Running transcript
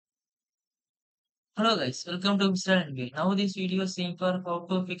Hello guys, welcome to Mr. Now this video is saying for how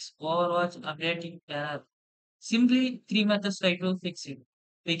to fix Overwatch updating error. Simply three methods try to fix it.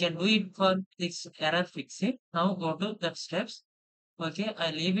 We can do it for this error fix it. Now go to that steps. Okay,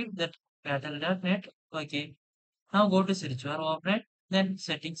 I leave it that battle.net. Okay. Now go to search bar, open it, then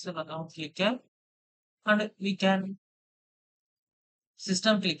settings account click here and we can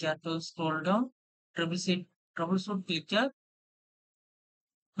system click here to scroll down, troubleshoot click here.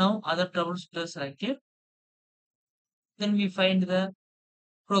 Now other troubleshooter selected. Then we find the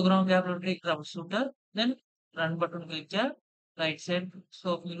program capability troubleshooter, then run button click here, right side.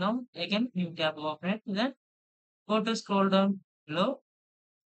 So now again new tab open it, then go to scroll down below,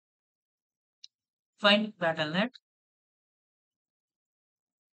 find Battle.net.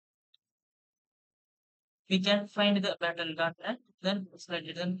 We can find the Battle.net, then select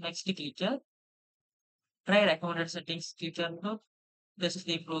it, then next click here, try recommended settings, click here to test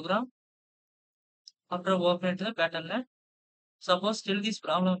the program. After open the Battle.net, suppose still this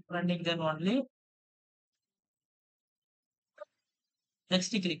problem running, then only next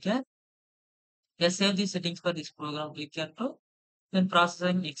click here. Yes, save the settings for this program, click here to then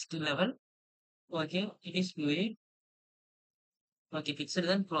processing next level. Okay, it is doing. Okay, fix it,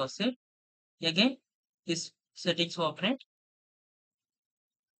 then proceed. Again, this settings open it,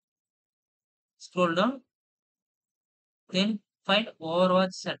 scroll down, then find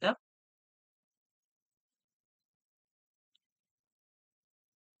Overwatch setup,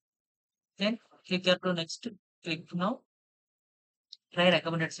 then click here to next, click now, try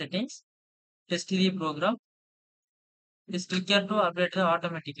recommended settings, test the program, this click here to update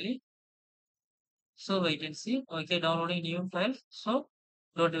automatically. So wait and see. Okay, downloading new file. So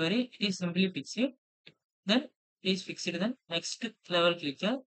don't worry, it is simply fix it. Then please fix it. Then next level click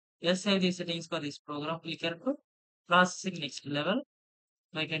here. Yes, save the settings for this program. Click here to processing next level.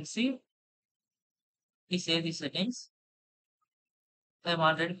 Wait and see. Please save the settings. I'm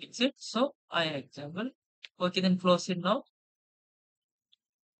already fixed it. So I example. Okay, then close it now.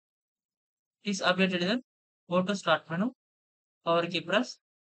 Please update it then. Go to start menu. Power key press.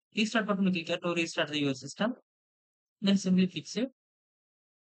 Restart button click here to restart the your system. Then simply fix it.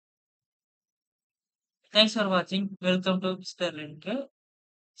 Thanks for watching. Welcome to Mr. Link.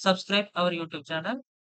 Subscribe our YouTube channel.